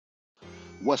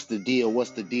What's the deal? What's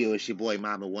the deal? It's your boy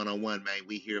Mob One on One, man.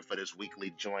 We here for this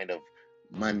weekly joint of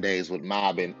Mondays with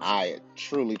Mob, and I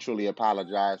truly, truly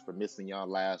apologize for missing y'all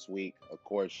last week. Of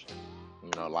course,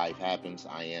 life happens.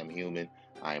 I am human.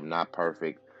 I am not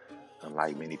perfect,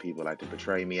 unlike many people like to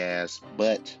portray me as.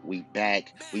 But we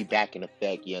back. We back in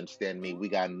effect. You understand me? We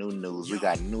got new news. We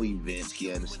got new events.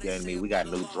 You understand me? We got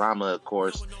new drama, of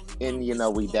course. And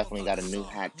we definitely got a new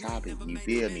hot topic. You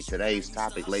feel me? Today's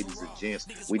topic, ladies and gents,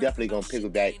 we definitely gonna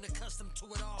piggyback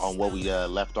on what we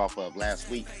left off of last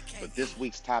week. But this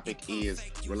week's topic is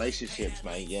relationships,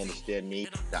 man. You understand me?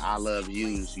 The I love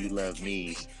yous, you love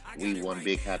me's. We one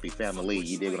big happy family.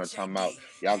 You dig what I'm talking about?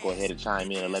 Y'all go ahead and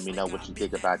chime in and let me know what you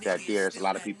think about that. There's a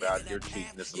lot of people out there cheating.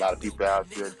 There's a lot of people out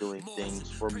there doing things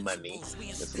for money.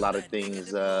 There's a lot of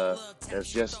things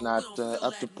that's just not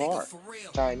up to par.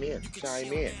 Chime in,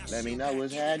 chime in. Let me know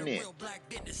what's happening.